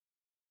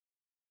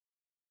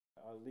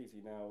I'll leave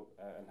you now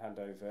and hand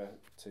over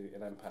to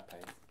Ilan Pappé.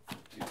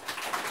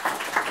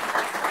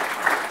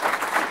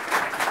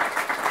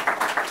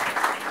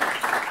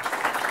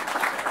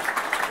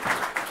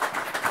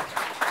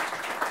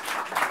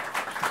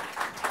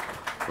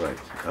 Right.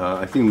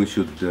 I think we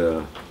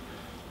should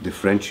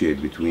differentiate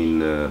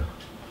between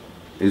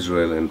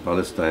Israel and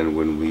Palestine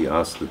when we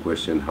ask the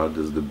question, how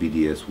does the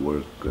BDS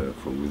work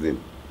from within?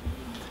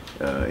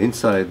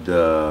 Inside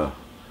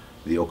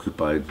the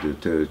occupied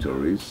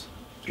territories,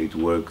 it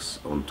works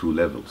on two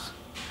levels.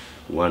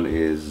 One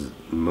is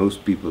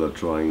most people are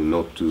trying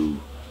not to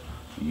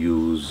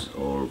use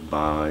or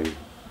buy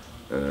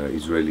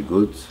Israeli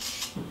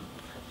goods,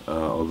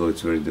 although it's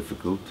very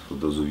difficult. For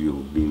those of you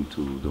who've been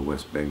to the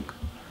West Bank,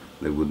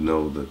 they would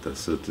know that there are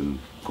certain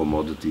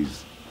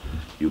commodities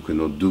you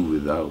cannot do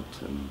without,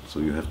 and so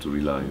you have to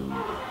rely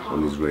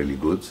on Israeli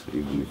goods,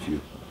 even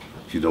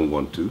if you don't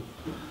want to.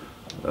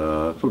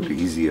 Probably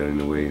easier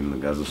in a way in the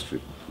Gaza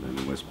Strip than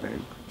the West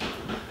Bank.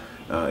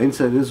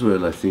 Inside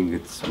Israel, I think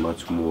it's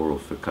much more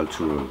of a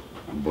cultural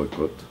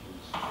boycott,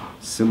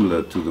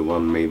 similar to the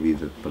one maybe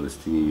that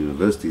Palestinian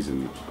universities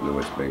in the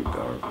West Bank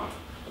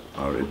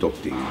are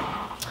adopting,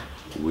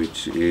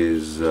 which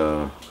is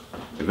a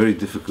very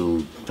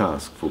difficult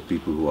task for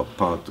people who are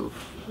part of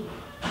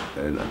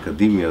an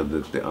academia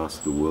that they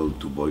ask the world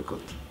to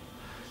boycott.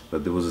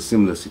 But there was a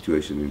similar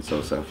situation in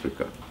South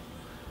Africa.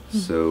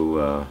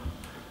 So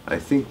I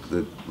think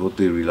that what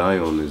they rely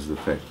on is the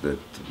fact that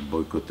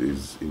boycott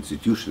is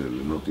institutional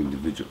and not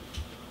individual.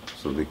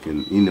 So they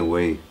can, in a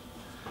way,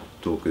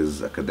 talk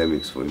as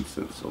academics, for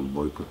instance, on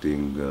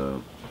boycotting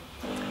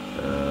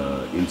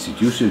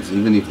institutions,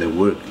 even if they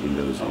work in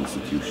those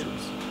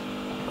institutions.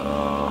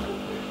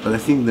 But I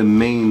think the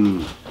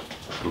main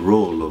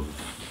role of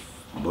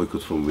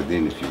boycott from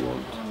within, if you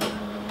want,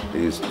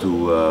 is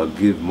to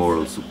give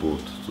moral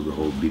support to the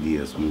whole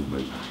BDS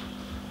movement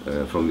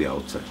from the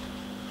outside.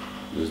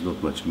 There's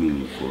not much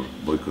meaning for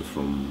boycott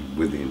from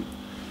within.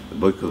 The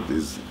boycott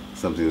is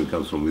something that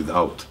comes from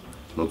without,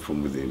 not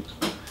from within.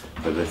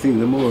 But I think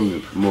the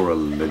moral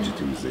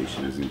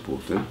legitimization is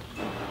important.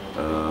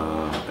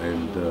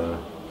 And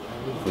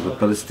for the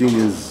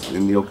Palestinians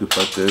in the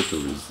occupied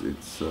territories,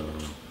 it's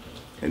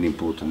an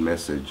important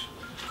message.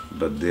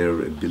 But their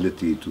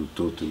ability to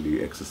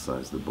totally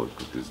exercise the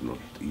boycott is not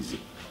easy,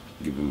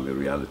 given the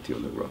reality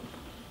on the ground.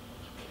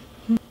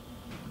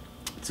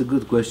 It's a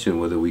good question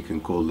whether we can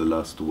call the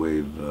last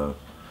wave a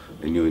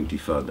new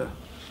intifada.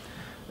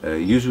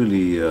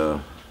 Usually,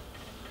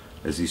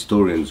 as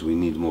historians, we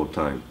need more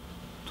time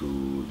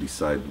to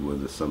decide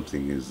whether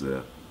something is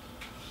a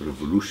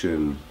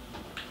revolution,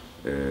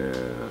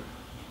 an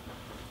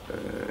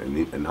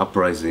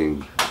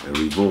uprising, a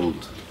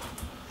revolt.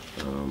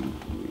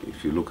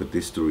 If you look at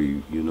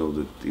history, you know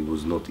that it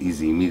was not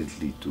easy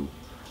immediately to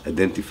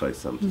identify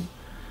something.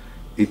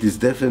 It is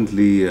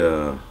definitely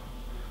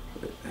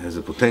has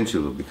a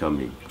potential of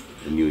becoming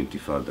a new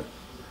intifada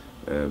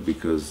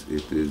because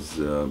it is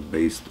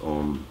based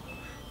on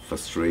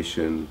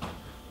frustration,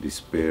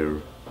 despair.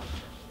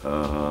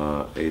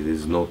 It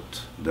is not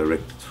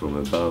directed from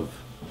above,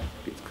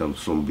 it comes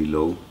from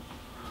below.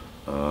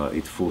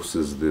 It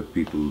forces the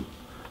people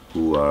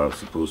who are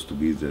supposed to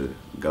be the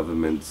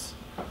governments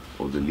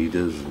or the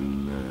leaders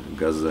in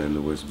Gaza and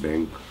the West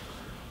Bank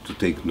to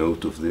take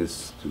note of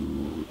this,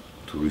 to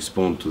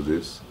respond to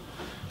this.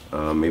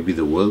 Maybe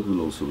the world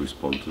will also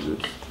respond to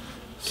this.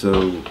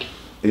 So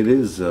it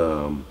is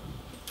an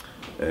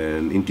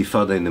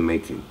intifada in the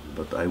making,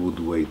 but I would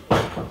wait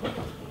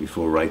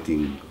before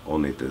writing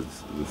on it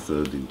as the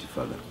third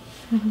intifada.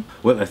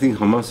 Well, I think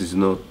Hamas is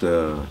not,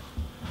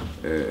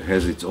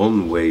 has its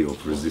own way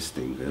of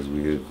resisting, as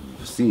we have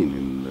seen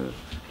in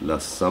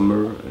last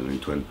summer and in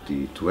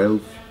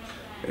 2012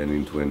 and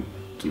in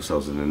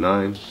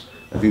 2009.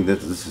 I think that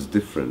this is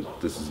different.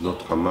 This is not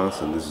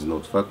Hamas and this is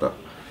not Fatah.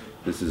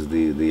 This is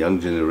the young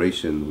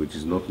generation, which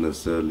is not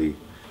necessarily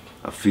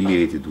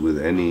affiliated with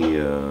any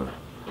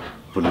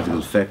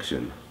political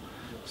faction.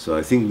 So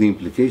I think the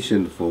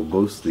implication for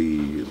both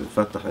the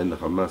Fatah and the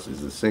Hamas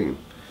is the same.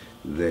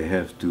 They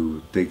have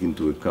to take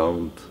into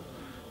account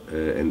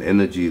an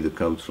energy that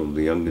comes from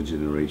the younger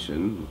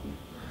generation,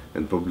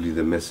 and probably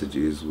the message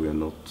is we are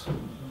not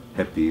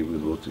happy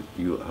with what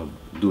you are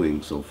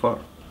doing so far,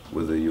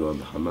 whether you are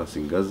the Hamas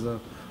in Gaza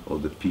or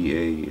the PA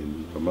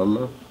in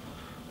Ramallah.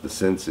 The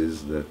sense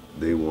is that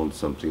they want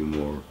something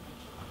more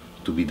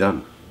to be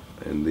done,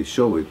 and they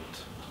show it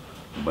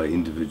by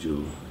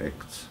individual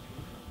acts.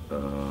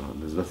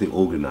 There's nothing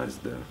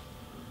organized there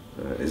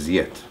as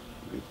yet.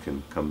 It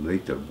can come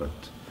later, but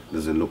it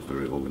doesn't look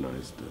very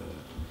organized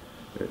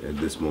at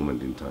this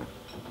moment in time.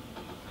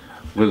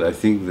 Well, I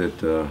think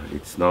that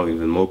it's now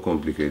even more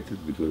complicated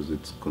because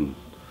it's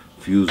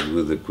confused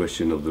with the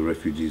question of the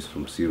refugees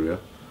from Syria,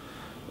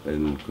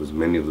 and because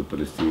many of the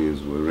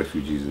Palestinians were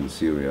refugees in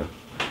Syria,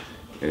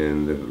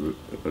 and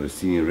the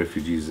Palestinian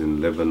refugees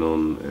in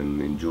Lebanon and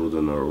in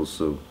Jordan are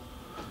also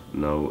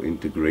now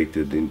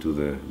integrated into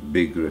the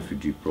big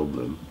refugee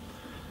problem.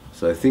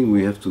 So I think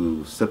we have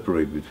to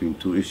separate between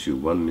two issues.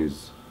 One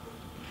is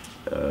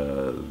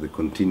the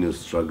continuous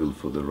struggle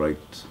for the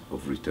right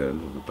of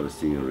return of the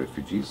Palestinian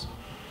refugees,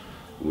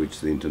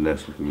 which the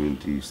international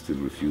community still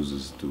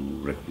refuses to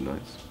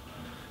recognize,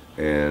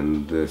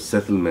 and the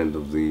settlement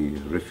of the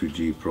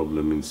refugee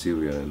problem in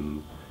Syria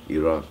and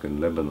Iraq and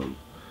Lebanon,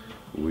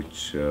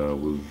 which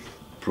will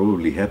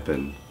probably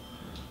happen,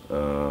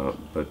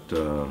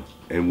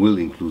 and will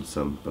include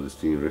some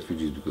Palestinian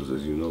refugees, because,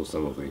 as you know,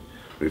 some of the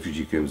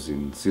refugee camps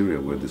in Syria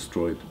were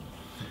destroyed.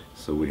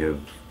 So we have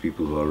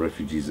people who are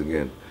refugees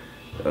again.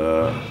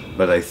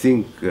 But I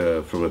think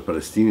from a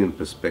Palestinian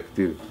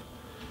perspective,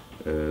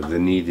 the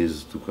need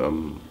is to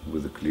come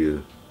with a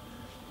clear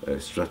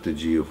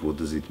strategy of what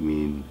does it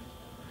mean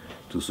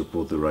to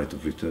support the right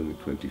of return in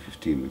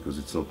 2015, because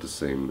it's not the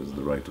same as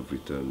the right of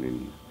return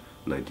in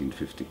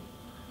 1950.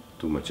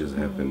 Too much has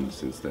happened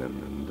since then.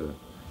 And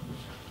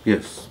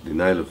yes,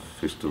 denial of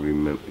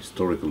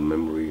historical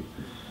memory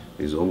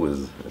is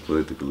always a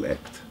political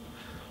act,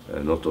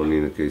 not only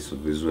in the case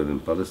of Israel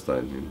and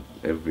Palestine, in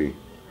every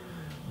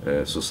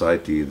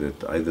society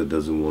that either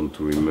doesn't want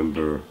to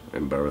remember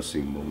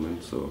embarrassing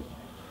moments or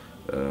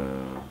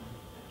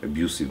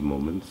abusive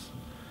moments.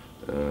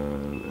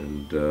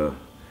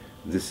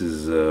 This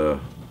is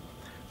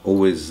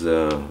always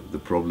the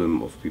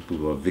problem of people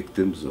who are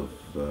victims of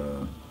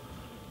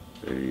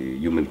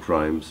human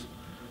crimes,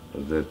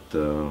 that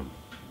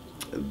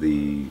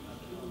the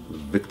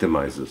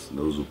victimizers,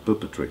 those who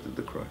perpetrated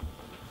the crime,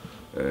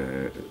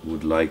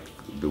 would like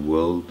the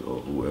world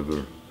or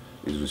whoever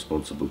is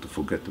responsible to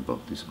forget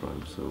about these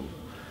crimes. So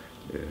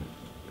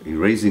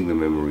erasing the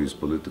memory is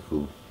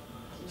political,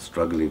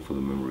 struggling for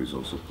the memory is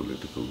also a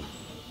political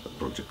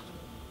project.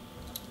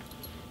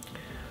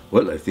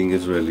 Well, I think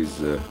Israel is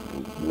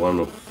one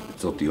of,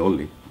 it's not the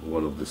only,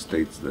 one of the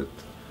states that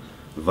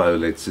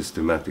violates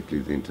systematically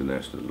the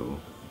international law.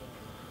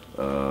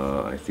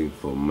 I think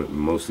for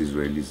most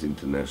Israelis,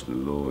 international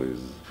law is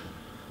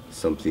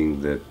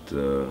something that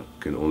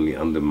can only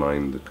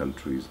undermine the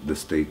country's, the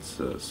state's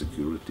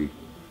security,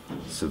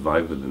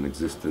 survival and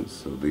existence.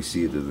 So they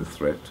see it as a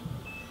threat.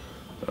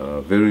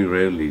 Very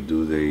rarely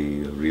do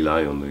they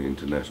rely on the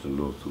international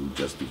law to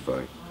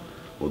justify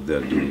what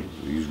they're doing.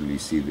 We usually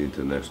see the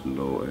international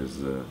law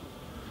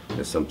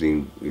as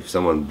something, if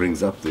someone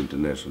brings up the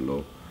international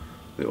law,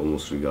 they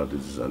almost regard it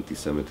as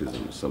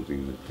anti-Semitism,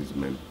 something that is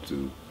meant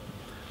to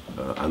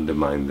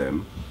undermine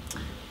them,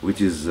 which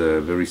is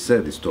very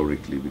sad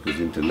historically, because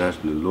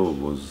international law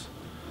was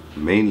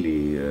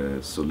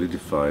mainly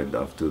solidified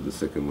after the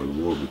Second World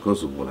War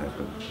because of what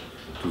happened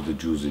to the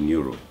Jews in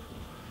Europe.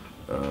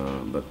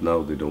 But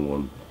now they don't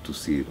want to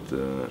see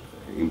it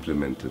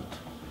implemented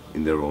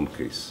in their own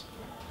case.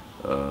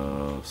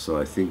 So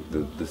I think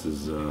that this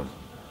is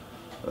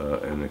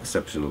an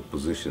exceptional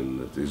position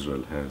that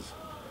Israel has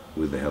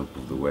with the help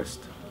of the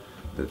West,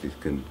 that it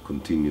can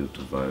continue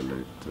to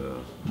violate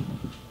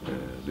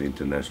the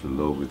international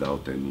law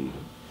without any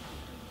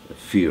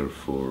fear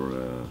for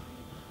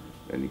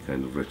any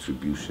kind of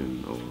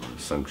retribution or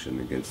sanction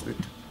against it.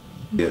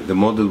 Yeah, the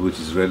model which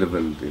is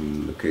relevant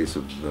in the case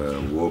of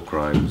war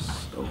crimes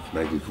of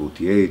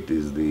 1948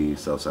 is the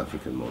South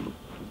African model,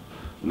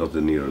 not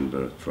the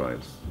Nuremberg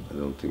trials. I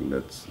don't think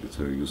it's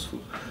very useful.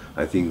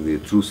 I think the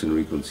Truth and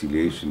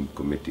Reconciliation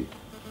Committee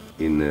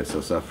in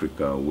South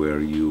Africa, where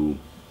you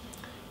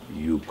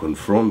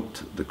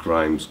confront the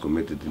crimes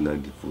committed in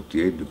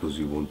 1948 because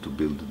you want to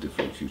build a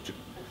different future.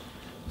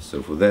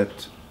 So for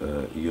that,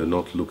 you're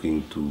not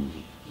looking to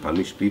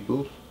punish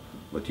people,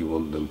 but you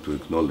want them to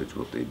acknowledge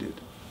what they did,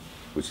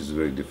 which is a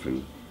very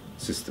different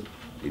system.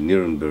 In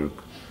Nuremberg,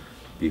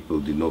 people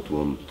did not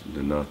want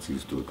the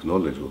Nazis to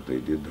acknowledge what they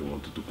did, they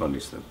wanted to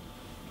punish them.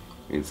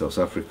 In South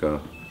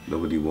Africa,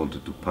 nobody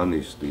wanted to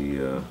punish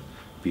the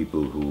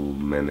people who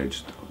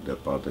managed the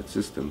apartheid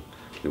system.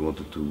 They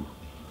wanted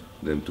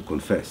them to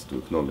confess, to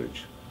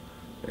acknowledge.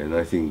 And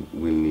I think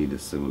we'll need a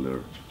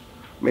similar,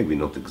 maybe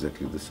not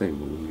exactly the same,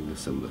 but we'll need a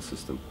similar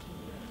system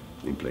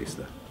in place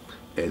there.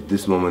 At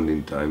this moment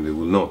in time, they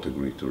will not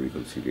agree to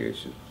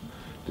reconciliation.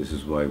 This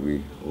is why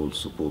we all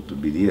support the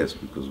BDS,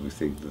 because we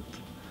think that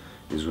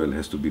Israel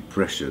has to be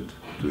pressured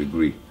to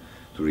agree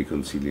to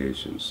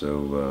reconciliation.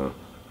 So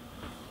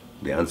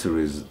the answer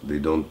is they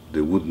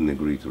wouldn't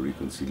agree to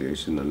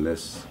reconciliation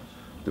unless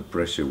the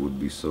pressure would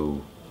be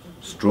so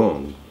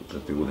strong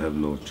that they will have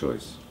no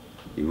choice.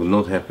 It will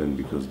not happen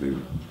because they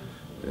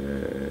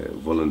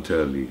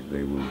voluntarily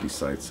they will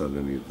decide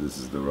suddenly this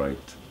is the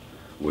right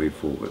way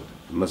forward.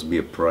 It must be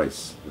a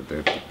price that they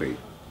have to pay.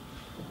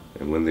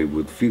 And when they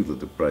would feel that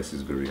the price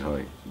is very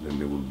high, then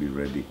they will be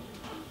ready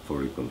for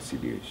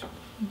reconciliation.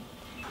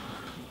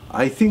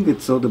 I think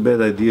it's not a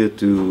bad idea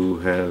to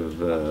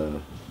have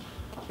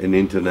an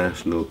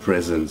international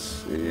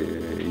presence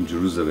in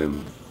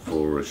Jerusalem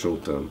for a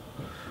short term.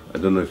 I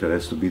don't know if it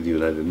has to be the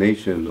United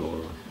Nations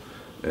or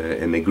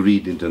an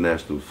agreed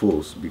international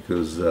force,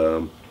 because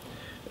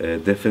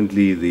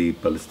definitely the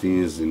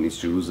Palestinians in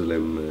East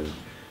Jerusalem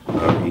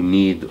are in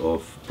need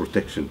of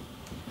protection.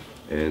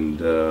 And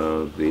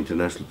the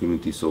international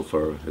community so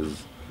far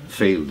has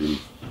failed in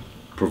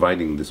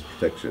providing this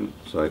protection.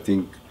 So I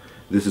think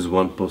this is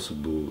one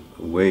possible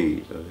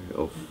way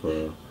of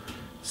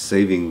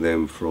saving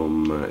them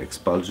from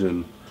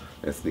expulsion,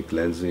 ethnic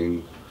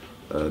cleansing,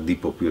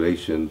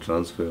 depopulation,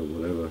 transfer,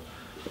 whatever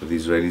the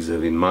Israelis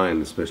have in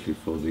mind, especially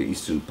for the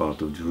eastern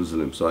part of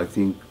Jerusalem. So I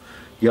think,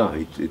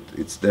 yeah,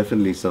 it's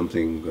definitely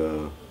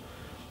something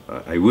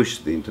I wish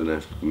the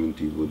international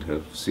community would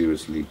have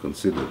seriously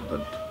considered,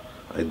 but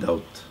I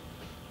doubt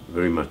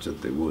very much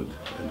that they would.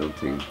 I don't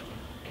think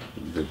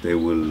that they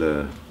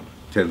will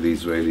tell the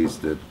Israelis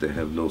that they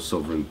have no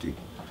sovereignty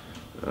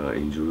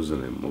in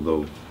Jerusalem,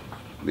 although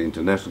the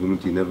international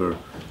community never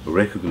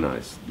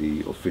recognized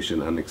the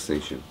official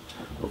annexation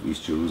of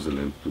East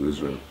Jerusalem to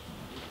Israel.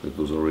 That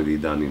was already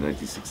done in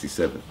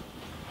 1967.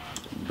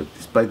 But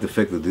despite the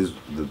fact that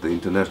the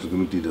international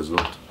community does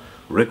not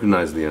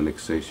recognize the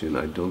annexation,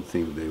 I don't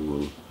think they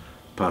will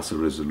pass a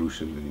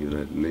resolution in the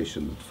United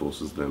Nations that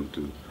forces them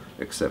to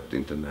accept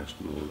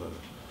international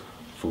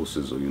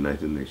forces or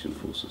United Nations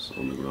forces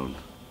on the ground.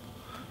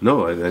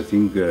 No, I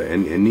think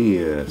any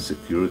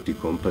security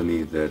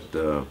company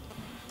that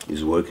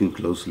is working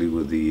closely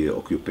with the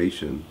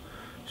occupation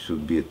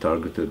should be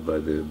targeted by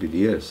the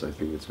BDS. I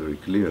think it's very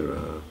clear.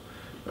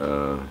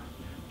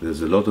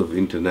 There's a lot of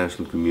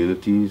international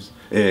communities,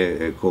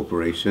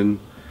 cooperation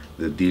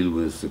that deal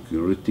with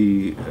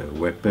security,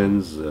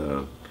 weapons,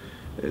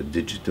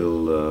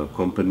 digital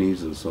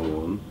companies and so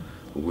on,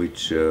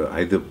 which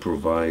either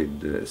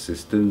provide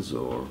assistance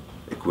or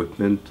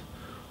equipment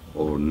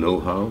or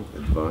know-how,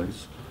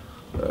 advice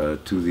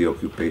to the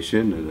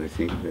occupation. And I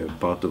think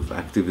part of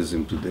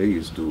activism today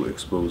is to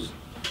expose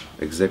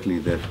exactly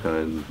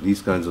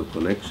these kinds of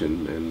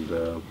connection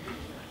and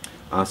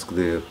ask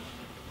the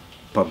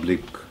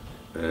public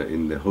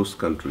in the host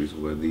countries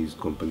where these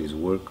companies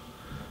work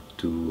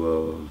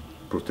to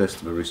protest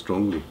very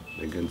strongly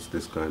against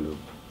this kind of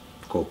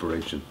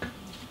cooperation.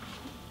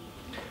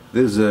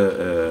 There's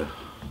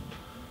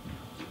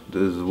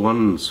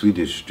one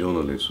Swedish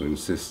journalist who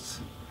insists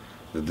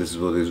that this is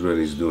what Israel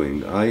is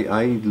doing.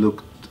 I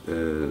looked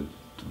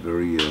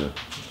very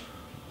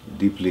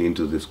deeply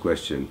into this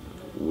question,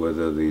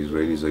 whether the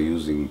Israelis are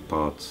using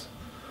parts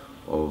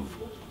of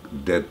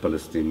dead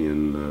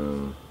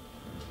Palestinian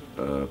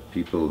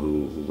people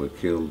who were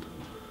killed.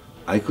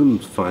 I couldn't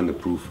find a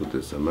proof of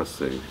this, I must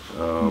say.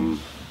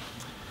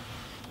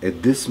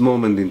 At this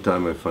moment in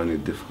time, I find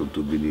it difficult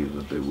to believe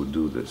that they would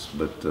do this,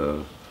 but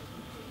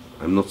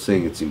I'm not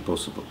saying it's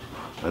impossible.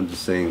 I'm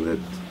just saying that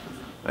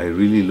I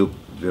really looked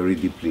very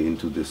deeply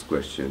into this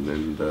question,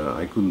 and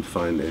I couldn't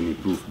find any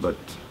proof. But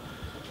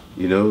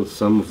you know,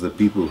 some of the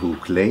people who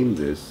claim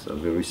this are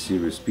very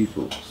serious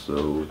people,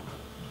 so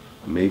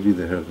maybe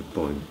they have a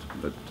point.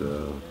 But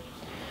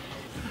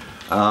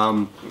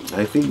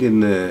I think in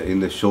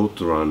the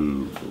short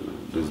run,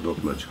 there's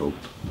not much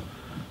hope.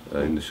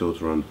 In the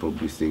short run,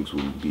 probably things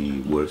will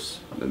be worse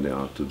than they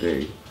are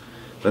today.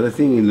 But I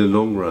think in the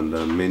long run,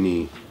 there are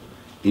many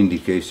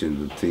indications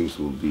that things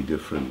will be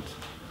different.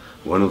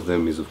 One of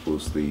them is, of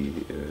course, the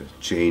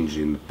change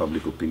in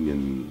public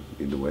opinion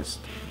in the West.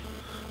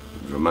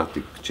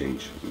 Dramatic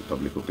change in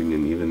public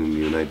opinion, even in the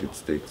United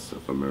States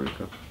of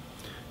America.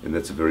 And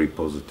that's a very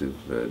positive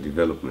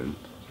development.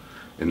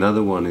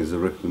 Another one is a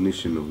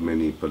recognition of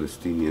many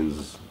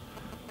Palestinians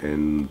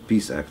and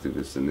peace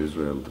activists in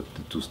Israel that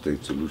the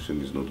two-state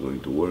solution is not going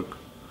to work.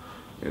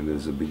 And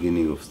there's a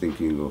beginning of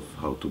thinking of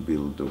how to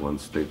build the one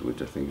state,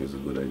 which I think is a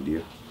good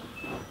idea.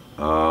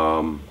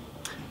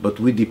 But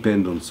we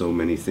depend on so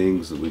many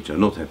things which are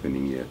not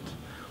happening yet.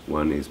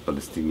 One is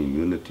Palestinian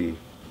unity.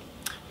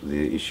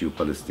 The issue of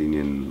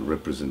Palestinian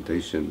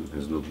representation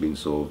has not been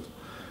solved.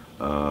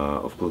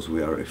 Of course,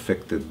 we are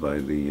affected by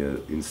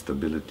the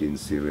instability in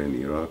Syria and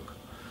Iraq.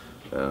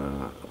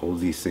 All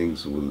these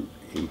things will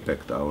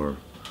impact our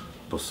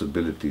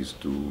possibilities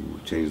to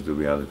change the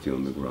reality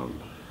on the ground.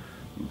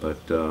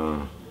 But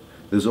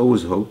there's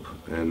always hope,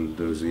 and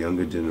there's a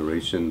younger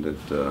generation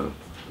that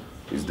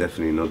is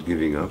definitely not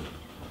giving up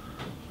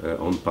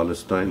on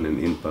Palestine and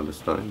in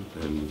Palestine.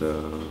 And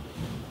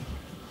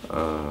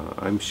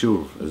I'm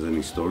sure, as an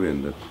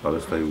historian, that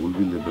Palestine will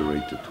be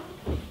liberated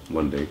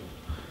one day.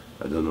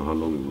 I don't know how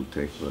long it will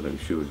take, but I'm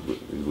sure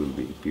it will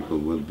be. People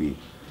will be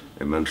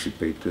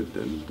emancipated,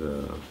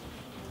 and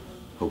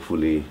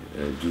hopefully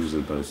Jews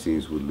and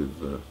Palestinians will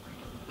live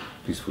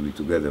peacefully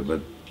together.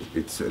 But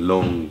it's a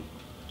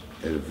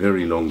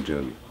very long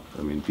journey.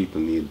 I mean,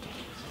 people need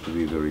to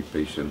be very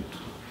patient.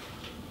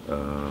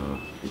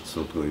 It's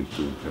not going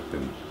to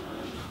happen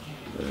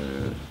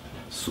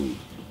soon.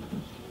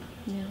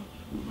 Yeah.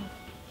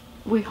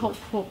 We hope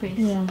for peace.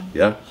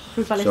 Yeah?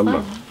 For Palestine.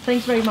 Inshallah.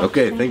 Thanks very much.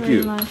 Okay, thank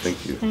you. Very much.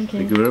 Thank you. Thank you.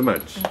 Thank you very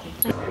much.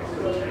 Thank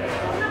you.